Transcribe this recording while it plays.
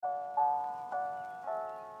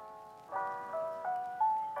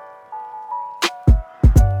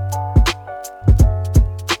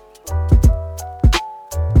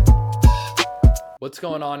What's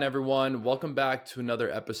going on, everyone? Welcome back to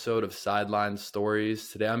another episode of Sideline Stories.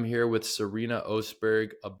 Today I'm here with Sabrina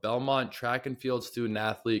Oostburg, a Belmont track and field student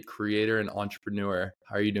athlete, creator, and entrepreneur.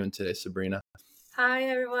 How are you doing today, Sabrina? Hi,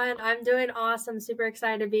 everyone. I'm doing awesome. Super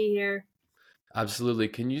excited to be here. Absolutely.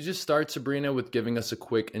 Can you just start, Sabrina, with giving us a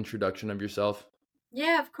quick introduction of yourself?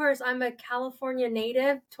 Yeah, of course. I'm a California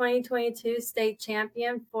native, 2022 state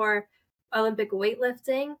champion for Olympic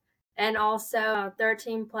weightlifting, and also a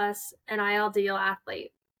 13 plus NIL deal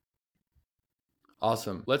athlete.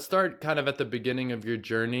 Awesome. Let's start kind of at the beginning of your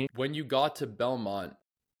journey. When you got to Belmont,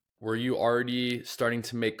 were you already starting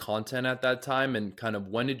to make content at that time? And kind of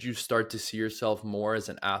when did you start to see yourself more as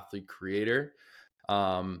an athlete creator?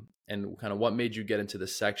 And kind of what made you get into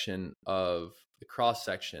the cross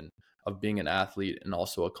section of being an athlete and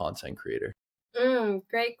also a content creator?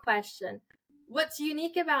 Great question. What's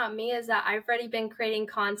unique about me is that I've already been creating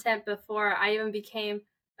content before I even became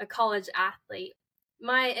a college athlete.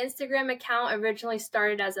 My Instagram account originally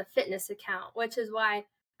started as a fitness account, which is why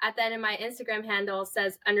at the end of my Instagram handle it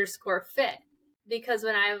says _fit. Because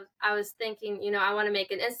when I was thinking, I want to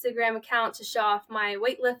make an Instagram account to show off my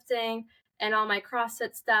weightlifting and all my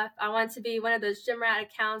CrossFit stuff. I want to be one of those gym rat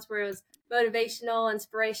accounts where it was motivational,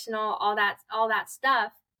 inspirational, all that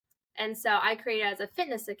stuff. And so I created it as a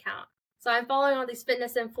fitness account. So I'm following all these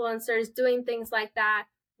fitness influencers doing things like that,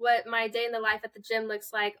 what my day in the life at the gym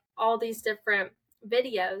looks like, all these different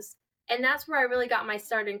videos. And that's where I really got my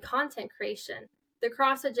start in content creation. The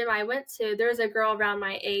CrossFit gym I went to, there was a girl around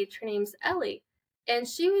my age, her name's Ellie. And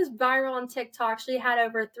she was viral on TikTok. She had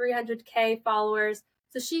over 300K followers.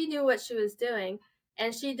 So she knew what she was doing.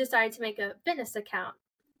 And she decided to make a fitness account.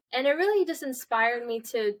 And it really just inspired me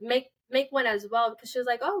to make one as well, because she was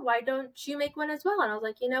like, oh, why don't you make one as well? And I was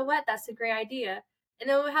like, you know what? That's a great idea. And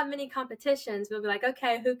then we'll have many competitions. We'll be like,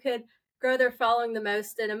 okay, who could grow their following the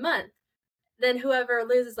most in a month? Then whoever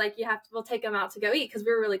loses, we'll take them out to go eat because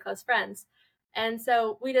we were really close friends. And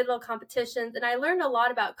so we did little competitions, and I learned a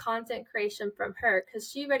lot about content creation from her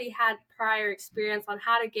because she already had prior experience on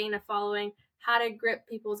how to gain a following, how to grip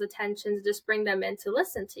people's attention to just bring them in to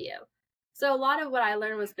listen to you. So a lot of what I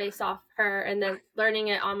learned was based off her and then learning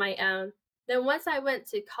it on my own. Then once I went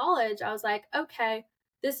to college, I was like, okay,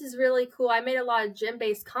 this is really cool. I made a lot of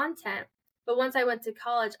gym-based content. But once I went to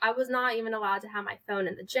college, I was not even allowed to have my phone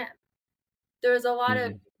in the gym. There was a lot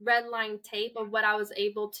of red line tape of what I was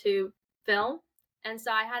able to film. And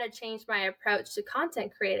so I had to change my approach to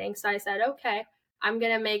content creating. So I said, okay, I'm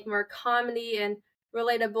going to make more comedy and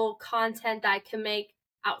relatable content that I can make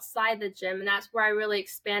outside the gym. And that's where I really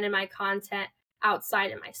expanded my content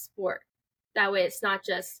outside of my sport. That way it's not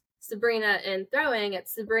just Sabrina in throwing,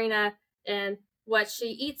 it's Sabrina in what she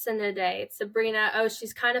eats in a day. It's Sabrina, oh,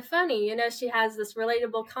 she's kind of funny. She has this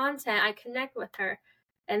relatable content. I connect with her.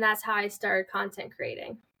 And that's how I started content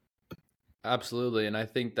creating. Absolutely. And I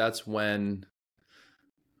think that's when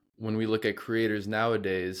we look at creators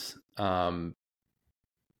nowadays, the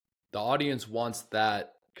audience wants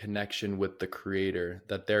that connection with the creator,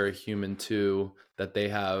 that they're a human too, that they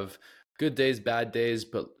have good days, bad days,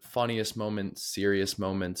 but funniest moments, serious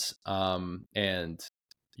moments. And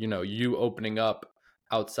you opening up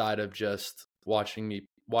outside of just watch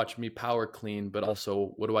me power clean, but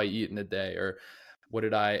also what do I eat in a day, or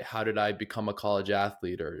how did I become a college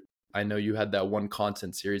athlete? Or I know you had that one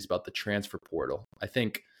content series about the transfer portal. I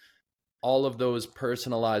think all of those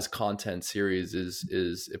personalized content series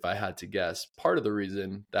is, if I had to guess, part of the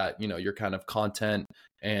reason that, your kind of content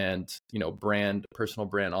and, personal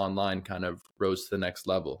brand online kind of rose to the next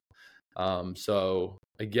level. So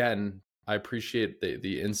again, I appreciate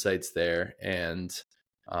the insights there. And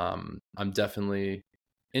I'm definitely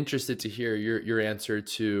interested to hear your answer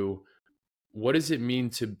to what does it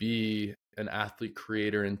mean to be an athlete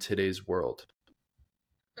creator in today's world?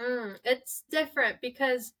 It's different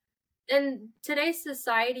because in today's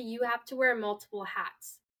society, you have to wear multiple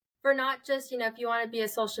hats for not just, if you want to be a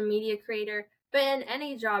social media creator, but in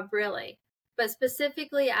any job really. But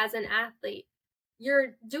specifically as an athlete,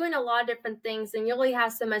 you're doing a lot of different things and you only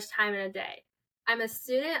have so much time in a day. I'm a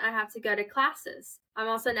student, I have to go to classes. I'm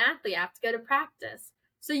also an athlete, I have to go to practice.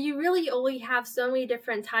 So you really only have so many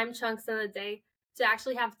different time chunks in the day to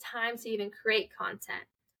actually have time to even create content.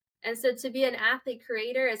 And so to be an athlete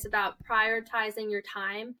creator, it's about prioritizing your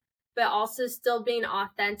time, but also still being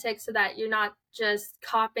authentic so that you're not just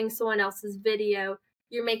copying someone else's video.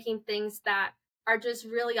 You're making things that are just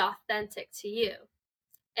really authentic to you.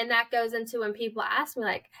 And that goes into when people ask me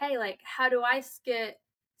hey, how do I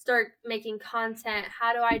start making content?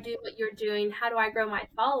 How do I do what you're doing? How do I grow my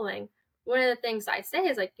following? One of the things I say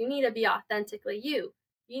is you need to be authentically you.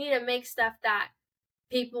 You need to make stuff that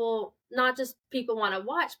people, not just people want to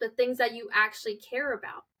watch, but things that you actually care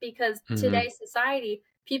about. Because Hmm. today's society,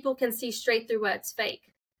 people can see straight through what's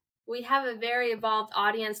fake. We have a very evolved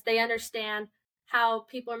audience. They understand how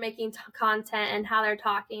people are making content and how they're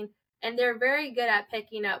talking, and they're very good at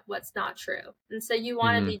picking up what's not true. And so you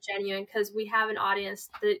want to Hmm. be genuine, because we have an audience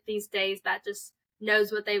these days that just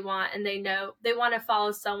knows what they want, and they know they want to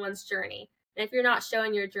follow someone's journey. And if you're not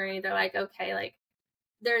showing your journey, they're like, okay, like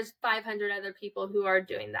there's 500 other people who are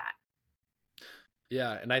doing that.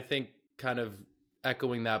 Yeah, and I think kind of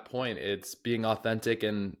echoing that point, it's being authentic.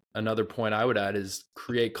 And another point I would add is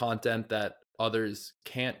create content that others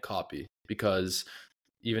can't copy, because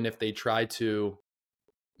even if they try to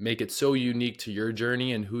make it so unique to your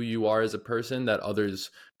journey and who you are as a person, that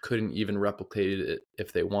others couldn't even replicate it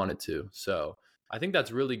if they wanted to. So I think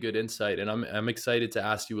that's really good insight, and I'm excited to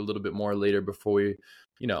ask you a little bit more later before we,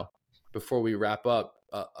 you know, before we wrap up,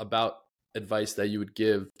 about advice that you would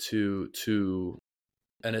give to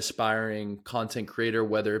an aspiring content creator,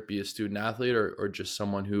 whether it be a student athlete or just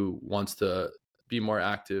someone who wants to be more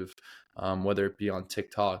active, whether it be on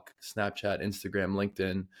TikTok, Snapchat, Instagram,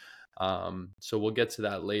 LinkedIn. So we'll get to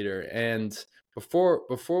that later. And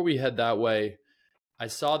before we head that way, I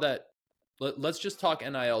saw that let's just talk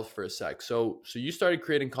NIL for a sec. So you started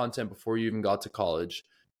creating content before you even got to college.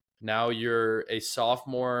 Now you're a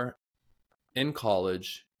sophomore in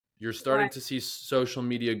college. You're starting Right. to see social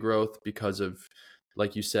media growth because of,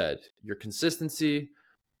 like you said, your consistency,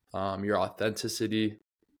 your authenticity,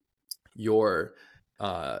 your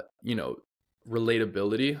you know,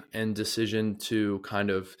 relatability and decision to kind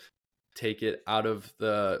of take it out of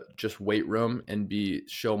the just weight room and be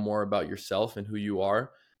show more about yourself and who you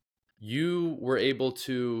are. You were able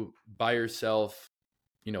to by yourself,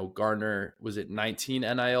 you know, garner, was it 19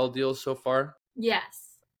 NIL deals so far?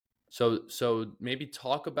 Yes. So maybe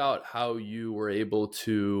talk about how you were able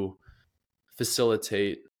to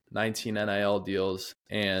facilitate 19 NIL deals,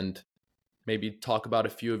 and maybe talk about a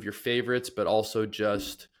few of your favorites, but also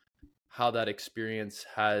just how that experience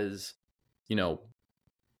has, you know,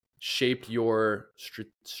 shaped your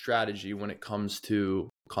strategy when it comes to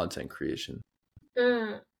content creation.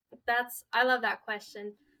 Mm, I love that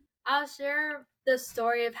question. I'll share the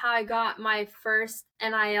story of how I got my first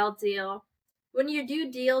NIL deal. When you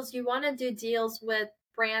do deals, you want to do deals with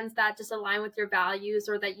brands that just align with your values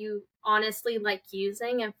or that you honestly like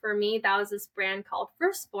using. And for me, that was this brand called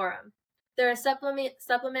First Forum. They're a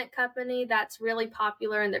supplement company that's really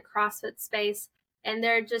popular in the CrossFit space. And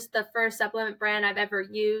they're just the first supplement brand I've ever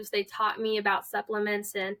used. They taught me about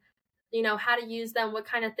supplements and how to use them, what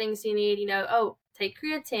kind of things you need, oh, take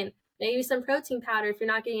creatine, maybe some protein powder if you're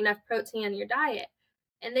not getting enough protein in your diet.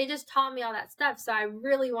 And they just taught me all that stuff. So I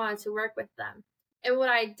really wanted to work with them. And what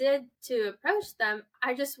I did to approach them,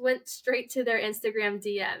 I just went straight to their Instagram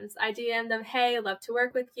DMs. I DM'd them, hey, I'd love to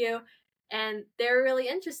work with you. And they're really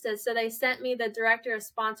interested. So they sent me the director of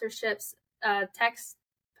sponsorships text,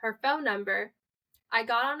 her phone number. I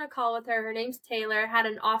got on a call with her. Her name's Taylor. Had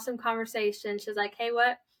an awesome conversation. She was like, hey,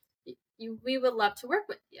 what? We would love to work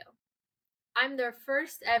with you. I'm their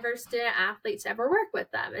first ever student athlete to ever work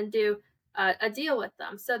with them and do a deal with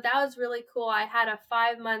them. So that was really cool. I had a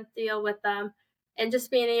 5-month deal with them, and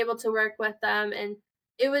just being able to work with them. And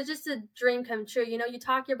it was just a dream come true. You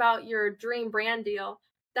talk about your dream brand deal.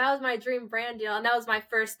 That was my dream brand deal, and that was my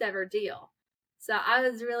first ever deal. So I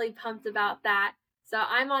was really pumped about that. So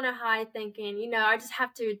I'm on a high thinking, I just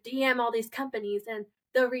have to DM all these companies and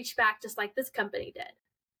they'll reach back just like this company did.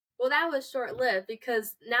 Well, that was short lived,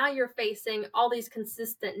 because now you're facing all these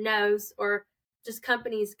consistent no's or just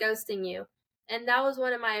companies ghosting you. And that was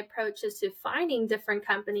one of my approaches to finding different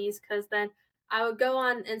companies, because then I would go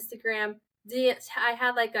on Instagram. I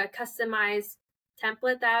had like a customized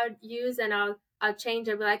template that I would use, and I'll change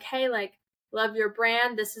it. Be like, hey, like, love your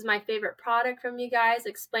brand. This is my favorite product from you guys.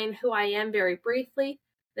 Explain who I am very briefly.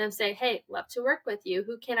 Then say, hey, love to work with you.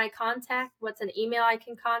 Who can I contact? What's an email I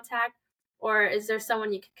can contact? Or is there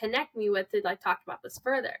someone you could connect me with to like talk about this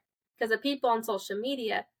further? Because the people on social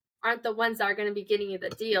media aren't the ones that are going to be getting you the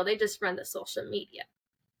deal. They just run the social media.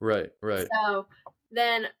 Right, right. So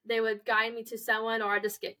then they would guide me to someone, or I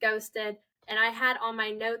just get ghosted. And I had on my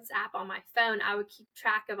notes app on my phone, I would keep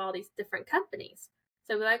track of all these different companies.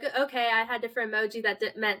 So like, okay, I had different emoji that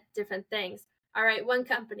meant different things. All right, one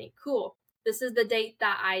company, cool. This is the date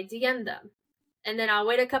that I DM'd them. And then I'll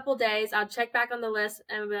wait a couple days. I'll check back on the list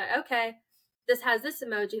and be like, okay, this has this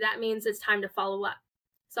emoji. That means it's time to follow up.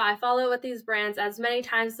 So I follow with these brands as many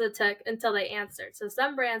times as it took until they answered. So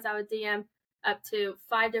some brands I would DM up to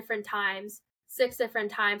 5 different times, 6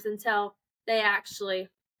 different times until they actually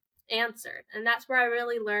answered. And that's where I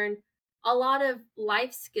really learned a lot of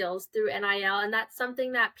life skills through NIL, and that's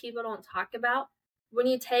something that people don't talk about. When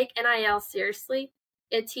you take NIL seriously,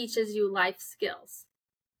 it teaches you life skills.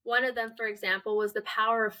 One of them, for example, was the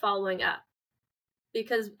power of following up,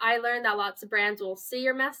 because I learned that lots of brands will see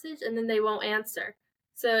your message and then they won't answer.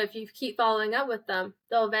 So if you keep following up with them,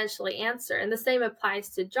 they'll eventually answer. And the same applies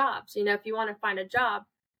to jobs. If you want to find a job,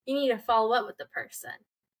 you need to follow up with the person.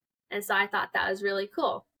 And so I thought that was really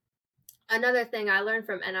cool. Another thing I learned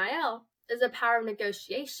from NIL is the power of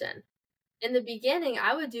negotiation. In the beginning,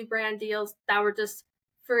 I would do brand deals that were just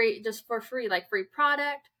for free, like free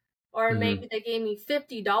product, or maybe they gave me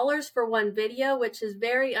 $50 for one video, which is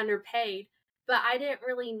very underpaid, but I didn't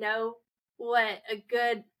really know what a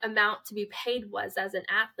good amount to be paid was as an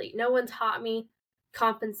athlete. No one taught me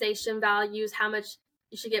compensation values, how much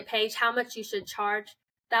you should get paid, how much you should charge.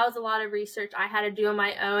 That was a lot of research I had to do on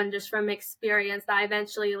my own, just from experience, that I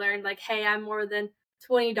eventually learned, like, hey, I'm more than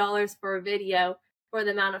 $20 for a video for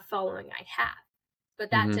the amount of following I have. But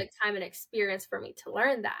that took time and experience for me to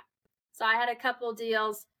learn that. So I had a couple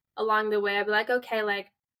deals along the way. I'd be like, okay, like,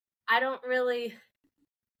 I don't really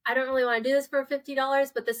want to do this for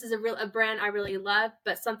 $50, but this is a brand I really love,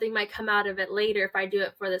 but something might come out of it later if I do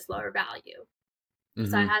it for this lower value.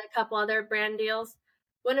 So I had a couple other brand deals.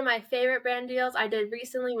 One of my favorite brand deals I did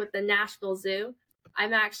recently with the Nashville Zoo.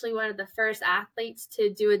 I'm actually one of the first athletes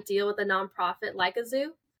to do a deal with a nonprofit like a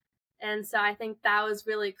zoo. And so I think that was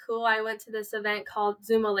really cool. I went to this event called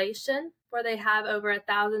Zoomulation, where they have over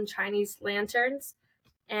 1,000 Chinese lanterns.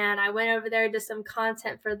 And I went over there, did some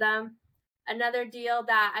content for them. Another deal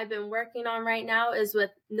that I've been working on right now is with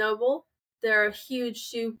Noble. They're a huge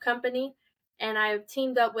shoe company. And I've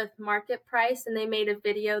teamed up with Market Price, and they made a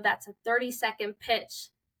video that's a 30-second pitch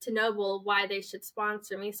to Noble why they should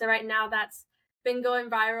sponsor me. So right now that's been going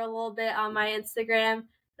viral a little bit on my Instagram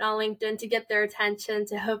and on LinkedIn to get their attention,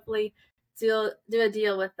 to hopefully do a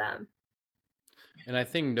deal with them. And I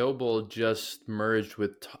think Noble just merged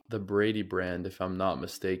with the Brady brand, if I'm not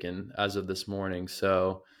mistaken, as of this morning.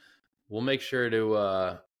 So we'll make sure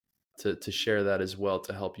to share that as well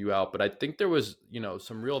to help you out. But I think there was,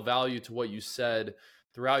 some real value to what you said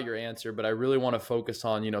throughout your answer, but I really want to focus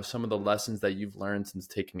on, some of the lessons that you've learned since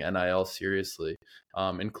taking NIL seriously,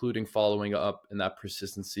 including following up and that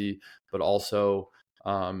persistency, but also,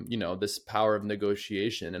 this power of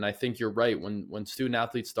negotiation. And I think you're right. When student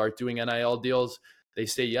athletes start doing NIL deals, they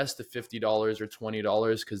say yes to $50 or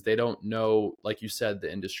 $20 because they don't know, like you said,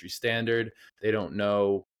 the industry standard. They don't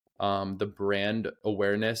know the brand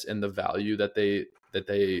awareness and the value that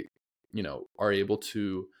they are able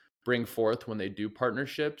to bring forth when they do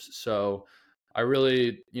partnerships. So I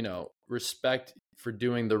really respect for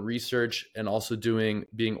doing the research and also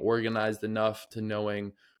being organized enough to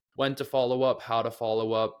knowing when to follow up, how to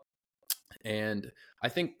follow up. And I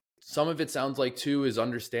think some of it sounds like too is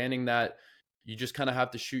understanding that you just kind of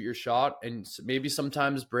have to shoot your shot, and maybe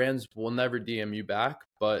sometimes brands will never DM you back,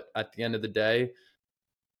 but at the end of the day,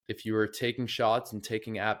 if you are taking shots and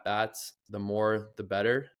taking at bats, the more the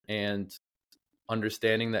better. And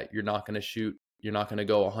understanding that you're not going to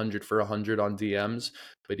go 100 for 100 on DMs,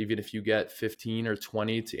 but even if you get 15 or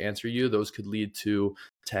 20 to answer you, those could lead to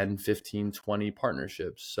 10, 15, 20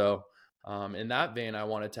 partnerships. So in that vein, I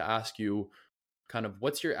wanted to ask you kind of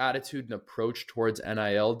what's your attitude and approach towards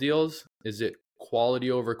NIL deals? Is it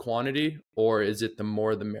quality over quantity, or is it the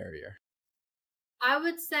more the merrier? I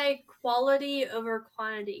would say quality over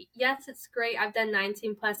quantity. Yes, it's great. I've done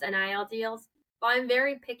 19 plus NIL deals, but I'm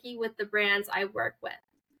very picky with the brands I work with.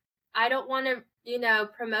 I don't want to,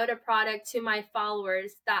 promote a product to my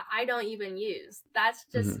followers that I don't even use. That's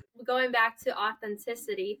just going back to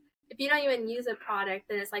authenticity. If you don't even use a product,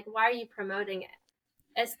 then it's like, why are you promoting it?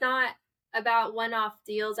 It's not about one-off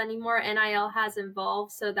deals anymore. NIL has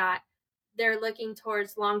evolved so that they're looking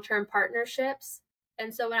towards long-term partnerships.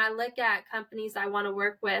 And so when I look at companies I want to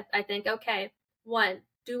work with, I think, okay, one,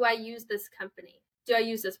 do I use this company? Do I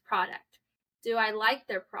use this product? Do I like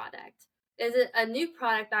their product? Is it a new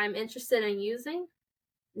product I'm interested in using?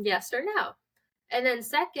 Yes or no? And then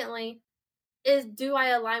secondly, do I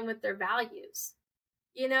align with their values?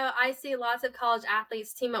 I see lots of college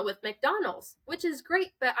athletes team up with McDonald's, which is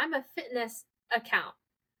great, but I'm a fitness account.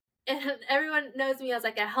 And everyone knows me as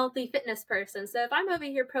like a healthy fitness person. So if I'm over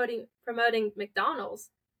here promoting McDonald's,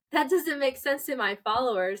 that doesn't make sense to my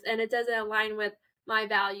followers, and it doesn't align with my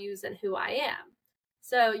values and who I am.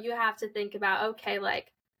 So you have to think about, okay,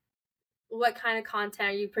 like, what kind of content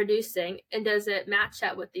are you producing, and does it match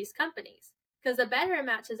up with these companies? Because the better it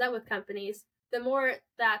matches up with companies, the more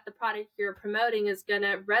that the product you're promoting is going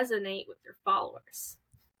to resonate with your followers.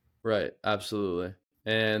 Right. Absolutely.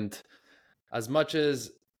 And as much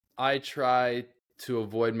as I try to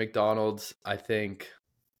avoid McDonald's. I think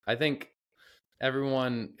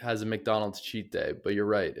everyone has a McDonald's cheat day, but you're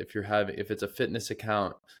right. If it's a fitness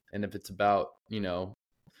account and if it's about,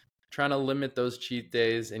 trying to limit those cheat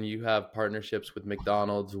days and you have partnerships with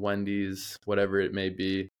McDonald's, Wendy's, whatever it may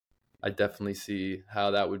be, I definitely see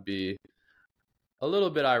how that would be a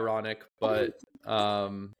little bit ironic, but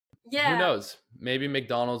who Yeah. knows? Maybe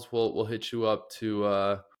McDonald's will hit you up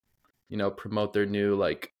to promote their new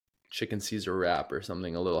like chicken Caesar wrap or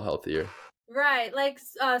something a little healthier. Right. Like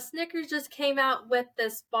Snickers just came out with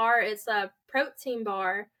this bar. It's a protein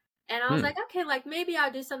bar. And I was Hmm. like, okay, like maybe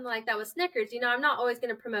I'll do something like that with Snickers. I'm not always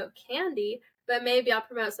going to promote candy, but maybe I'll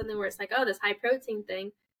promote something where it's like, oh, this high protein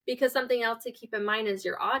thing. Because something else to keep in mind is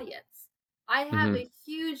your audience. I have Mm-hmm. a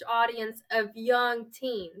huge audience of young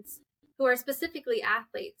teens who are specifically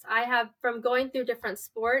athletes. I have, from going through different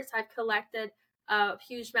sports, I've collected a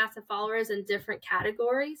huge mass of followers in different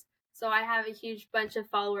categories. So I have a huge bunch of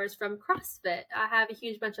followers from CrossFit. I have a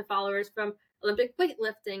huge bunch of followers from Olympic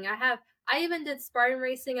weightlifting. I even did Spartan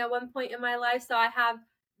racing at one point in my life. So I have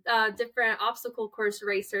different obstacle course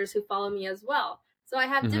racers who follow me as well. So I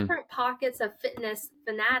have Mm-hmm. different pockets of fitness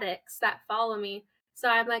fanatics that follow me. So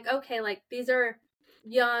I'm like, okay, like these are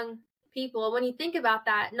young people. When you think about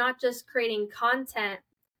that, not just creating content,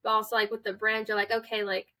 but also like with the brand, you're like, okay,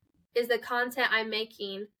 like is the content I'm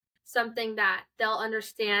making something that they'll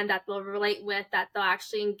understand, that they'll relate with, that they'll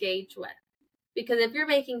actually engage with? Because if you're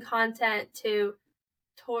making content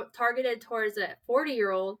targeted towards a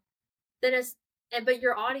 40-year-old, then but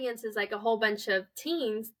your audience is like a whole bunch of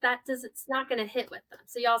teens, it's not going to hit with them.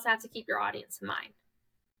 So you also have to keep your audience in mind.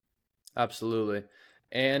 Absolutely.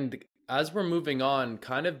 And as we're moving on,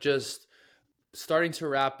 kind of just starting to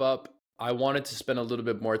wrap up, I wanted to spend a little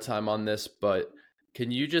bit more time on this, but can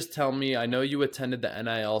you just tell me? I know you attended the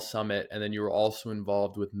NIL Summit and then you were also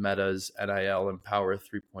involved with Meta's NIL Empower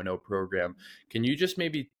 3.0 program. Can you just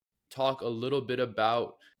maybe talk a little bit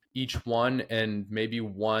about each one and maybe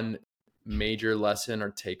one major lesson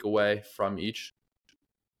or takeaway from each?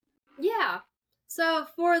 Yeah. So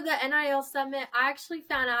for the NIL Summit, I actually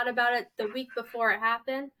found out about it the week before it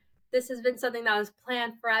happened. This has been something that was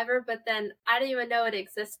planned forever, but then I didn't even know it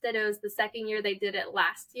existed. It was the second year they did it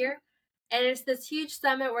last year. And it's this huge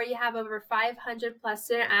summit where you have over 500 plus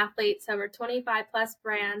student athletes, over 25 plus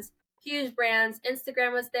brands, huge brands.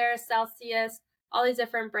 Instagram was there, Celsius, all these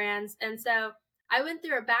different brands. And so I went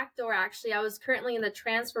through a back door actually. I was currently in the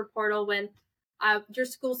transfer portal when your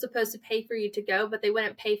school's supposed to pay for you to go, but they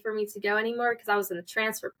wouldn't pay for me to go anymore because I was in the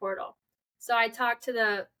transfer portal. So I talked to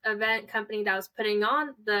the event company that was putting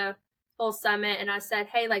on the whole summit and I said,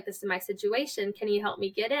 hey, like, this is my situation. Can you help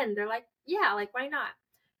me get in? They're like, yeah, like, why not?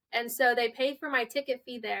 And so they paid for my ticket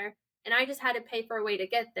fee there, and I just had to pay for a way to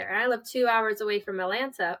get there. And I live 2 hours away from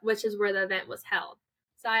Atlanta, which is where the event was held.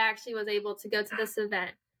 So I actually was able to go to this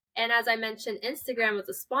event. And as I mentioned, Instagram was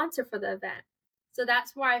a sponsor for the event. So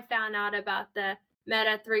that's where I found out about the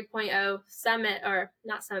Meta 3.0 summit, or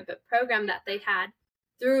not summit, but program that they had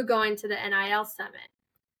through going to the NIL summit.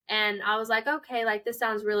 And I was like, okay, like this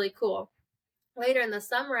sounds really cool. Later in the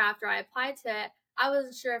summer, after I applied to it, I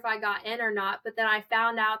wasn't sure if I got in or not, but then I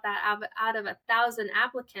found out that out of 1,000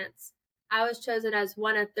 applicants, I was chosen as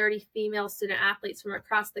one of 30 female student athletes from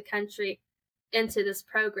across the country into this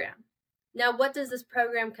program. Now, what does this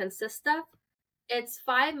program consist of? It's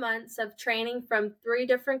 5 months of training from 3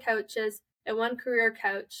 different coaches and 1 career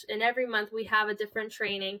coach. And every month we have a different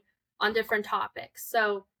training on different topics.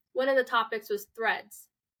 So one of the topics was threads.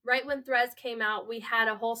 Right when threads came out, we had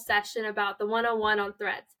a whole session about the 101 on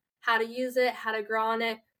threads, how to use it, how to grow on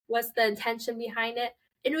it, what's the intention behind it.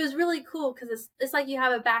 And it was really cool because it's like you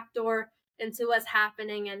have a back door into what's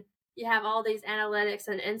happening and you have all these analytics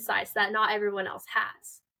and insights that not everyone else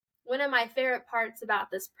has. One of my favorite parts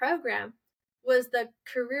about this program was the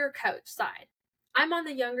career coach side. I'm on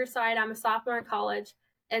the younger side, I'm a sophomore in college,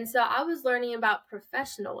 and so I was learning about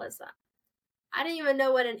professionalism. I didn't even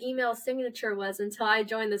know what an email signature was until I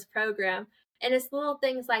joined this program. And it's little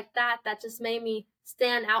things like that that just made me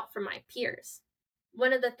stand out from my peers.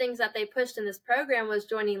 One of the things that they pushed in this program was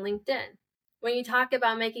joining LinkedIn. When you talk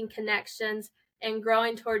about making connections and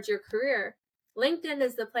growing towards your career, LinkedIn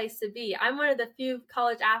is the place to be. I'm one of the few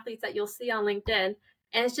college athletes that you'll see on LinkedIn,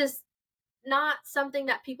 and it's just not something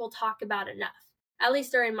that people talk about enough, at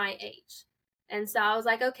least during my age. And so I was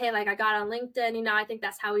like, okay, like I got on LinkedIn, I think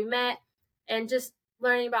that's how we met, and just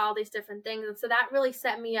learning about all these different things. And so that really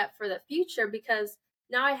set me up for the future because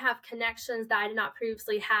now I have connections that I did not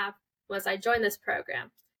previously have once I joined this program.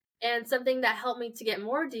 And something that helped me to get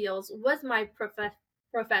more deals was my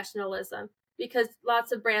professionalism, because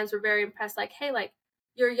lots of brands were very impressed, like, hey, like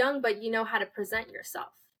you're young, but you know how to present yourself.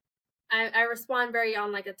 I respond very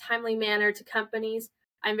on like a timely manner to companies.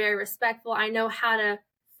 I'm very respectful. I know how to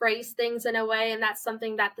phrase things in a way, and that's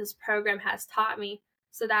something that this program has taught me.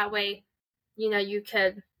 So that way, you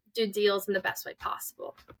could do deals in the best way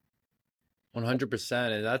possible.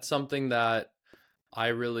 100%. And that's something that I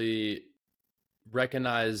really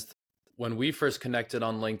recognized when we first connected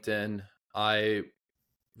on LinkedIn. I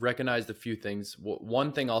recognized a few things.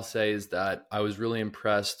 One thing I'll say is that I was really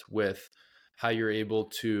impressed with how you're able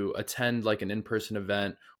to attend like an in-person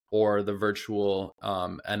event or the virtual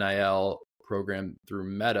NIL program through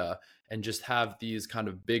Meta and just have these kind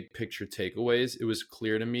of big picture takeaways. It was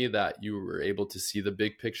clear to me that you were able to see the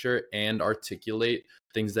big picture and articulate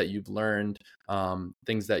things that you've learned,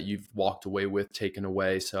 things that you've walked away with, taken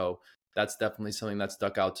away. So that's definitely something that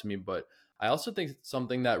stuck out to me. But I also think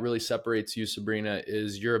something that really separates you, Sabrina,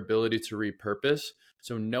 is your ability to repurpose.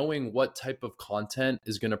 So knowing what type of content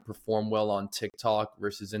is going to perform well on TikTok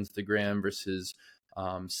versus Instagram versus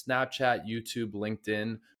Snapchat, YouTube,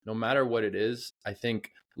 LinkedIn, no matter what it is, I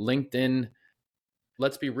think LinkedIn,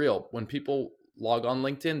 let's be real, when people log on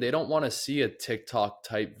LinkedIn, they don't want to see a TikTok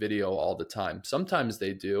type video all the time. Sometimes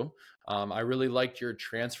they do. I really liked your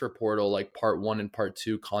transfer portal, like part 1 and part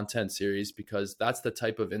 2 content series, because that's the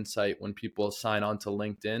type of insight when people sign on to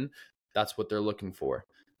LinkedIn, that's what they're looking for.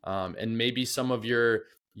 And maybe some of your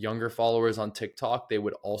younger followers on TikTok, they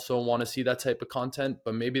would also want to see that type of content,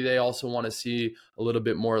 but maybe they also want to see a little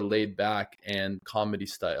bit more laid back and comedy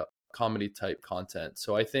type content.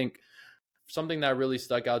 So I think something that really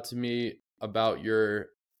stuck out to me about your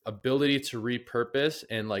ability to repurpose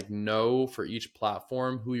and like know for each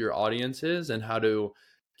platform who your audience is and how to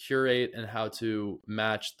curate and how to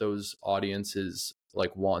match those audiences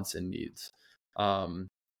like wants and needs.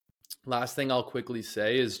 Last thing I'll quickly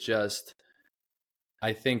say is just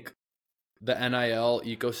I think the NIL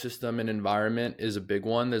ecosystem and environment is a big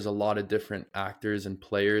one. There's a lot of different actors and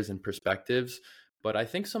players and perspectives. But I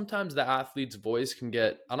think sometimes the athlete's voice can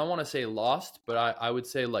get, I don't want to say lost, but I would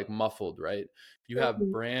say like muffled, right? You have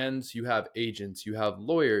Mhm. brands, you have agents, you have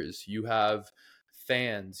lawyers, you have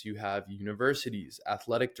fans, you have universities,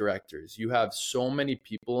 athletic directors. You have so many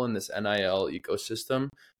people in this NIL ecosystem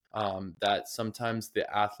that sometimes the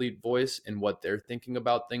athlete voice and what they're thinking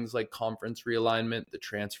about things like conference realignment, the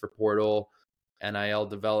transfer portal, NIL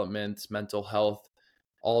development, mental health,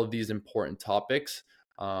 all of these important topics.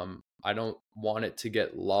 I don't want it to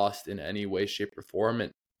get lost in any way, shape, or form.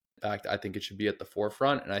 And in fact, I think it should be at the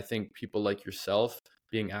forefront. And I think people like yourself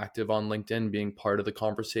being active on LinkedIn, being part of the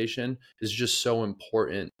conversation is just so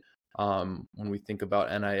important when we think about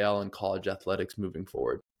NIL and college athletics moving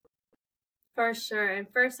forward. For sure.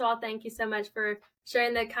 And first of all, thank you so much for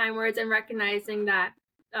sharing the kind words and recognizing that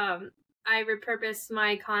I repurpose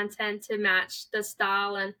my content to match the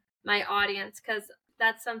style and my audience, because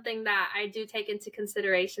that's something that I do take into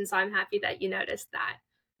consideration. So I'm happy that you noticed that.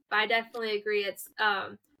 But I definitely agree. It's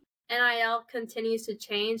NIL continues to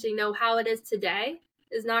change. How it is today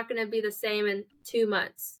is not going to be the same in 2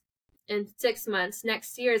 months, in 6 months.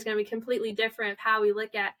 Next year is going to be completely different of how we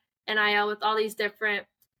look at NIL with all these different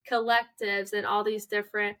collectives and all these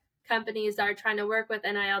different companies that are trying to work with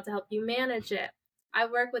NIL to help you manage it. I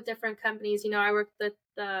work with different companies. I work with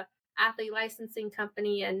the athlete licensing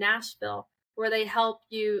company in Nashville where they help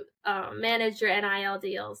you manage your NIL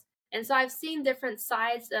deals. And so I've seen different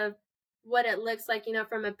sides of what it looks like,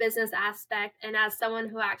 from a business aspect and as someone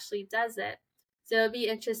who actually does it. So it'll be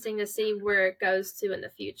interesting to see where it goes to in the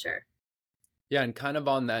future. Yeah, and kind of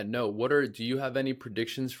on that note, do you have any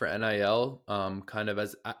predictions for NIL? Kind of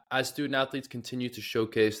as student athletes continue to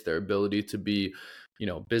showcase their ability to be,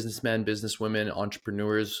 businessmen, businesswomen,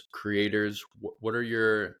 entrepreneurs, creators. What are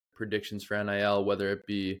your predictions for NIL, whether it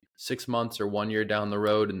be 6 months or 1 year down the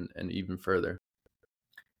road, and even further?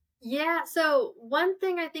 Yeah, so one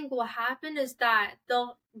thing I think will happen is that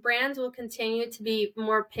the brands will continue to be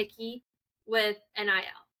more picky with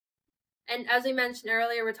NIL. And as we mentioned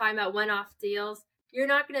earlier, we're talking about one-off deals. You're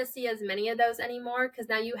not going to see as many of those anymore because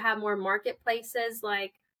now you have more marketplaces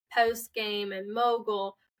like Postgame and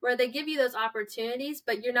Mogul where they give you those opportunities,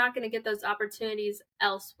 but you're not going to get those opportunities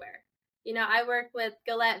elsewhere. I work with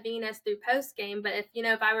Galette Venus through Postgame, but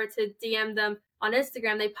if I were to DM them on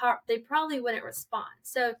Instagram, they probably wouldn't respond.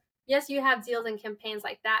 So yes, you have deals and campaigns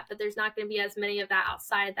like that, but there's not going to be as many of that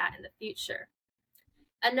outside of that in the future.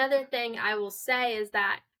 Another thing I will say is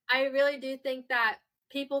that I really do think that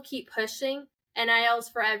people keep pushing NILs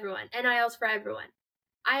for everyone. NILs for everyone.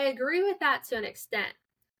 I agree with that to an extent.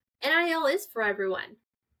 NIL is for everyone.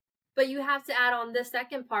 But you have to add on the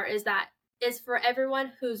second part is that it's for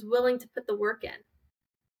everyone who's willing to put the work in.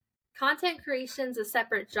 content creation is a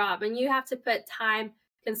separate job, and you have to put time,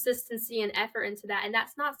 consistency, and effort into that. And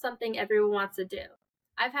that's not something everyone wants to do.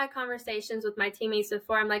 I've had conversations with my teammates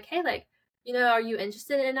before. I'm like, hey, like, are you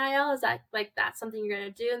interested in NIL? Is that like that's something you're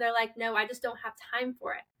going to do? And they're like, no, I just don't have time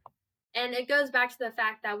for it. And it goes back to the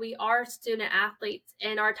fact that we are student athletes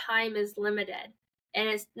and our time is limited. And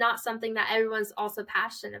it's not something that everyone's also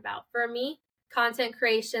passionate about. For me, content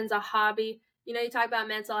creation is a hobby. You talk about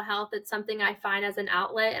mental health. It's something I find as an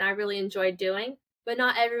outlet and I really enjoy doing. But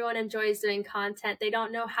not everyone enjoys doing content. They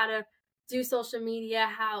don't know how to do social media,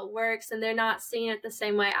 how it works, and they're not seeing it the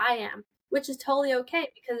same way I am, which is totally okay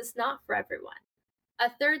because it's not for everyone. A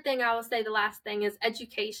third thing I will say, the last thing, is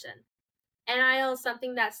education. NIL is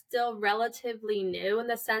something that's still relatively new in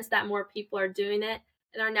the sense that more people are doing it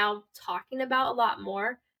and are now talking about a lot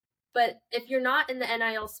more. But if you're not in the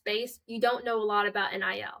NIL space, you don't know a lot about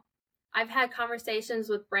NIL. I've had conversations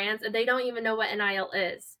with brands and they don't even know what NIL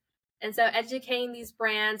is. And so educating these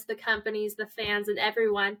brands, the companies, the fans, and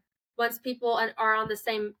everyone, once people are on the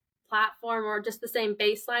same platform or just the same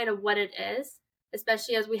baseline of what it is,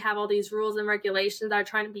 especially as we have all these rules and regulations that are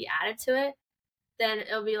trying to be added to it, then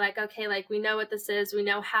it'll be like, okay, like we know what this is, we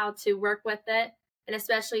know how to work with it, and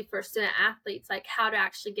especially for student athletes, like how to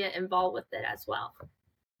actually get involved with it as well.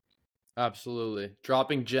 Absolutely.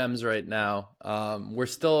 Dropping gems right now. We're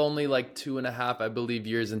still only like 2.5, I believe,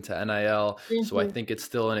 years into NIL. So I think it's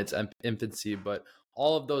still in its infancy, but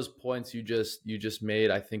all of those points you just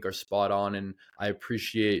made, I think are spot on. And I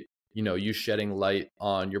appreciate, you shedding light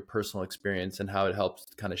on your personal experience and how it helps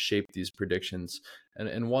kind of shape these predictions.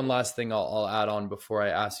 And one last thing I'll add on before I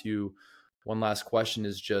ask you one last question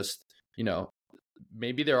is just,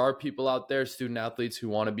 maybe there are people out there, student athletes, who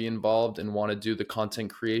want to be involved and want to do the content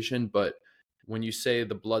creation, but when you say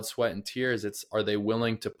the blood, sweat, and tears, it's, are they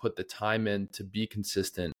willing to put the time in to be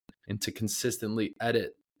consistent and to consistently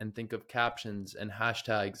edit and think of captions and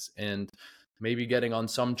hashtags and maybe getting on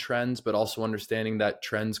some trends, but also understanding that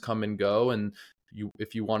trends come and go. And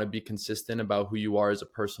if you want to be consistent about who you are as a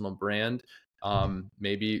personal brand,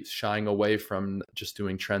 maybe shying away from just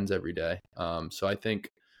doing trends every day. So I think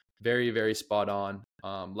very, very spot on.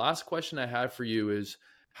 Last question I had for you is,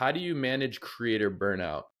 how do you manage creator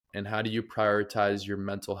burnout and how do you prioritize your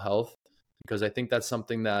mental health? Because I think that's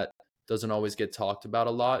something that doesn't always get talked about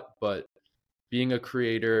a lot, but being a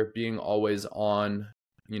creator, being always on,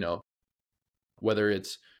 whether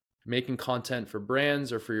it's making content for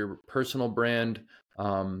brands or for your personal brand,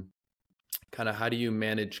 kind of how do you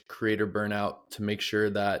manage creator burnout to make sure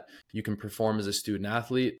that you can perform as a student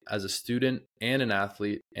athlete, as a student and an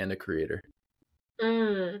athlete and a creator?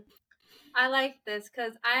 I like this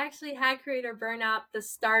because I actually had creator burnout the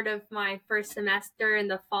start of my first semester in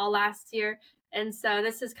the fall last year. And so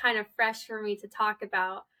this is kind of fresh for me to talk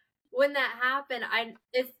about. When that happened,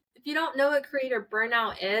 if you don't know what creator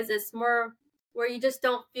burnout is, it's more where you just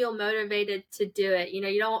don't feel motivated to do it. You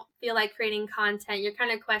don't feel like creating content. You're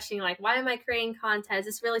kind of questioning, like, why am I creating content? Is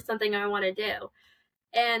this really something I want to do?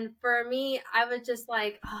 And for me, I was just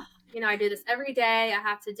like, I do this every day. I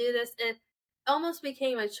have to do this. It almost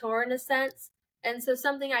became a chore in a sense. And so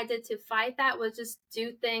something I did to fight that was just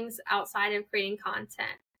do things outside of creating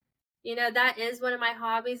content. That is one of my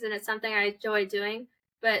hobbies and it's something I enjoy doing.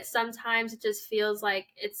 But sometimes it just feels like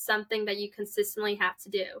it's something that you consistently have to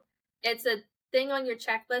do. It's a thing on your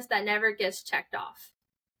checklist that never gets checked off.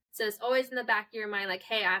 So it's always in the back of your mind, like,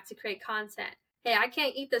 hey, I have to create content. Hey, I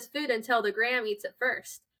can't eat this food until the gram eats it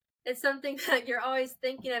first. It's something that you're always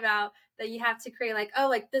thinking about that you have to create, like, oh,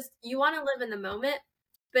 like this, you want to live in the moment,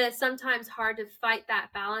 but it's sometimes hard to fight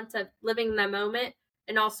that balance of living in the moment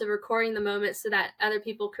and also recording the moment so that other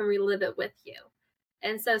people can relive it with you.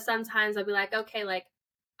 And so sometimes I'll be like, okay, like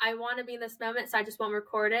I want to be in this moment, so I just won't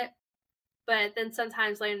record it. But then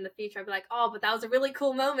sometimes later in the future, I'll be like, oh, but that was a really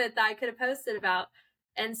cool moment that I could have posted about.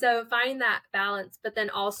 And so find that balance, but then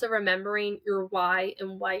also remembering your why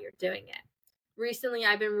and why you're doing it. Recently,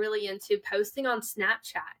 I've been really into posting on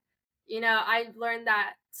Snapchat. I learned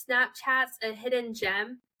that Snapchat's a hidden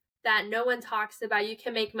gem that no one talks about. You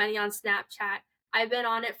can make money on Snapchat. I've been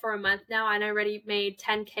on it for a month now and I already made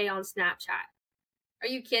 10K on Snapchat. Are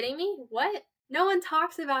you kidding me? What? No one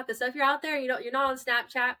talks about this. So if you're out there and you're not on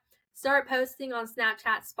Snapchat, start posting on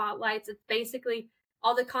Snapchat spotlights. It's basically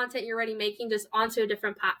all the content you're already making just onto a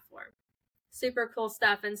different platform. Super cool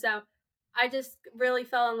stuff. And so I just really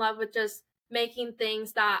fell in love with just making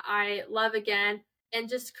things that I love again and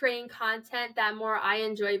just creating content that more I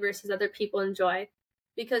enjoy versus other people enjoy.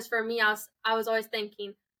 Because for me, I was always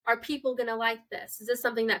thinking, are people going to like this? Is this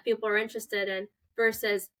something that people are interested in?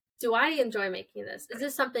 Versus, do I enjoy making this? Is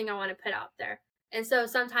this something I want to put out there? And so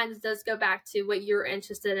sometimes it does go back to what you're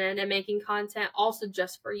interested in and making content also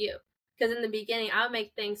just for you. Because in the beginning, I'll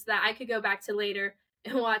make things that I could go back to later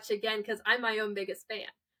and watch again because I'm my own biggest fan.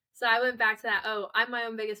 So I went back to that. Oh, I'm my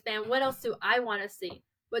own biggest fan. What else do I want to see?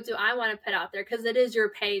 What do I want to put out there? Because it is your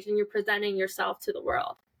page and you're presenting yourself to the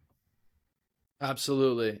world.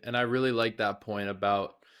 Absolutely. And I really like that point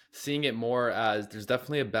about seeing it more as there's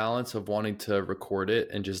definitely a balance of wanting to record it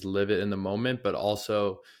and just live it in the moment, but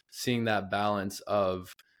also seeing that balance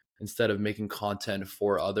of instead of making content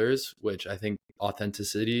for others, which I think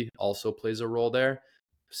authenticity also plays a role there,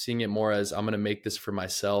 seeing it more as I'm going to make this for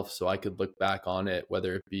myself so I could look back on it,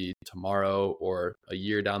 whether it be tomorrow or a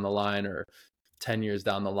year down the line or 10 years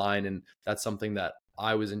down the line. And that's something that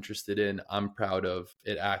I was interested in. I'm proud of.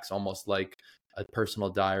 It acts almost like a personal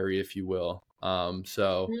diary, if you will. For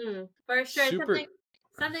sure. Super.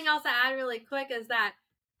 Something else to add really quick is that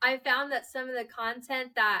I found that some of the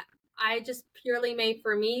content that I just purely made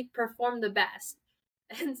for me performed the best.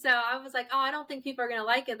 And so I was like, oh, I don't think people are going to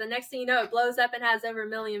like it. The next thing you know, it blows up and has over 1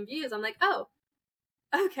 million views. I'm like, oh,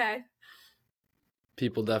 okay.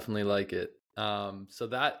 People definitely like it. So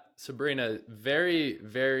that, Sabrina, very,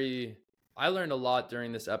 very, I learned a lot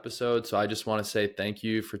during this episode. So I just want to say thank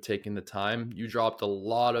you for taking the time. You dropped a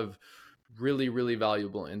lot of really, really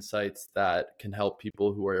valuable insights that can help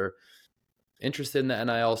people who are interested in the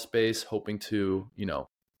NIL space, hoping to,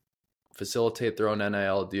 facilitate their own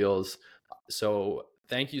NIL deals. So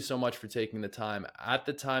thank you so much for taking the time. At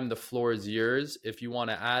the time, the floor is yours. If you want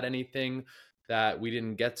to add anything that we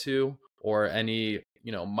didn't get to or any,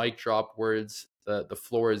 mic drop words, the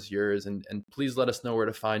floor is yours. And please let us know where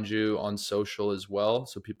to find you on social as well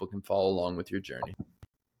so people can follow along with your journey.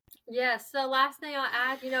 Yes. So last thing I'll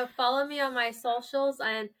add, follow me on my socials.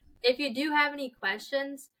 And if you do have any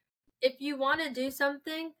questions, if you want to do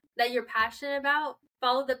something that you're passionate about,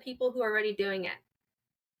 follow the people who are already doing it.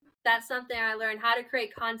 That's something I learned, how to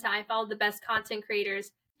create content. I followed the best content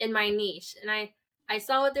creators in my niche. And I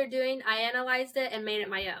saw what they're doing. I analyzed it and made it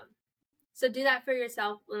my own. So do that for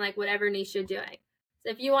yourself in like whatever niche you're doing.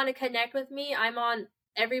 So if you want to connect with me, I'm on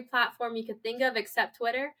every platform you could think of except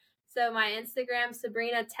Twitter. So my Instagram,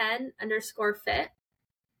 Sabrina10_fit.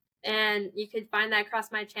 And you can find that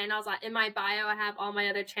across my channels. In my bio, I have all my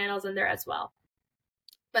other channels in there as well.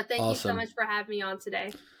 But thank you so much for having me on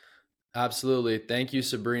today. Absolutely. Thank you,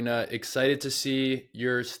 Sabrina. Excited to see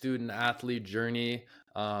your student athlete journey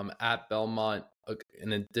at Belmont.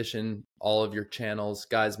 In addition, all of your channels.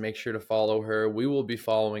 Guys, make sure to follow her. We will be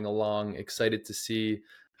following along. Excited to see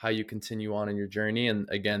how you continue on in your journey. And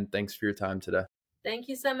again, thanks for your time today. Thank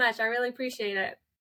you so much. I really appreciate it.